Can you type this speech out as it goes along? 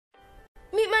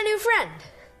friend,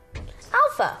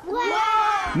 Alpha.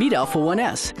 Wow! Meet Alpha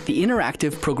 1S, the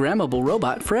interactive, programmable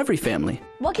robot for every family.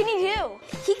 What can he do?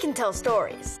 He can tell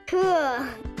stories. Cool.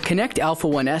 Connect Alpha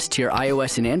 1S to your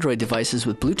iOS and Android devices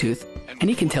with Bluetooth, and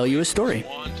he can tell you a story.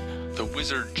 The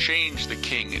wizard changed the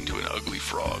king into an ugly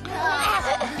frog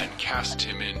and cast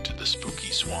him into the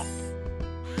spooky swamp.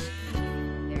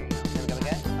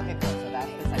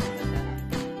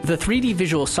 The 3D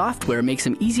visual software makes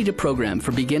them easy to program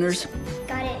for beginners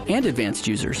and advanced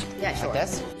users. Yeah, sure. Like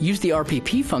this? Use the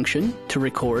RPP function to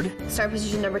record, Start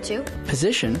position number 2.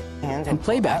 position, and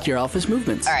play back your Alpha's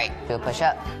movements. All right, do a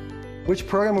push-up. Which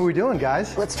program are we doing,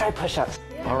 guys? Let's try push-ups.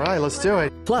 All right, let's do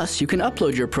it. Plus, you can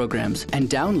upload your programs and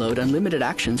download unlimited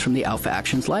actions from the Alpha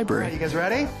Actions All right, library. you guys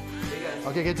ready?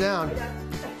 Okay, get down.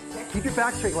 Keep your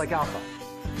back straight like Alpha.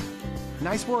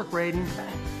 Nice work, Brayden.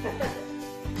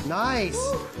 Nice.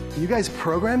 You guys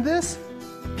programmed this?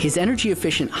 His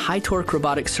energy-efficient, high-torque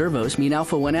robotic servos mean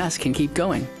Alpha 1S can keep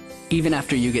going, even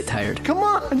after you get tired. Come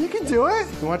on, you can do it.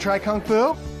 You want to try Kung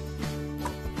Fu?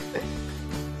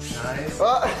 Nice.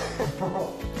 A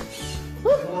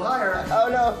little higher. Oh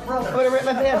no, I'm gonna rip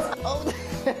my pants. Oh.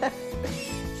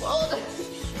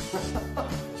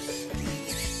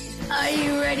 Are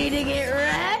you ready to get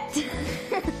wrecked?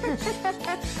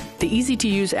 The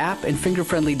easy-to-use app and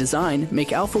finger-friendly design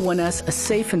make Alpha 1S a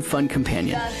safe and fun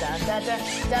companion. Da, da, da, da,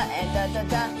 da, and da, da,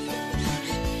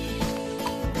 da.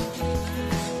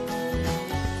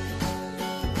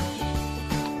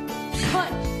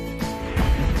 Punch!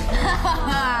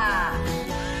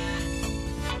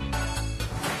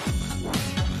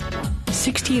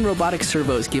 16 robotic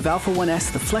servos give Alpha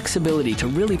 1S the flexibility to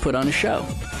really put on a show.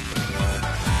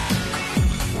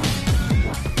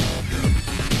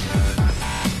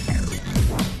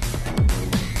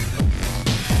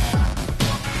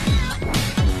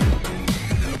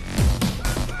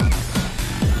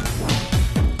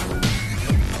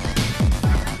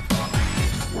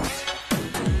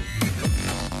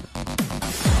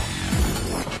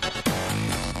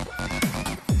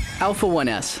 Alpha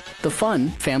 1S, the fun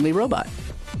family robot.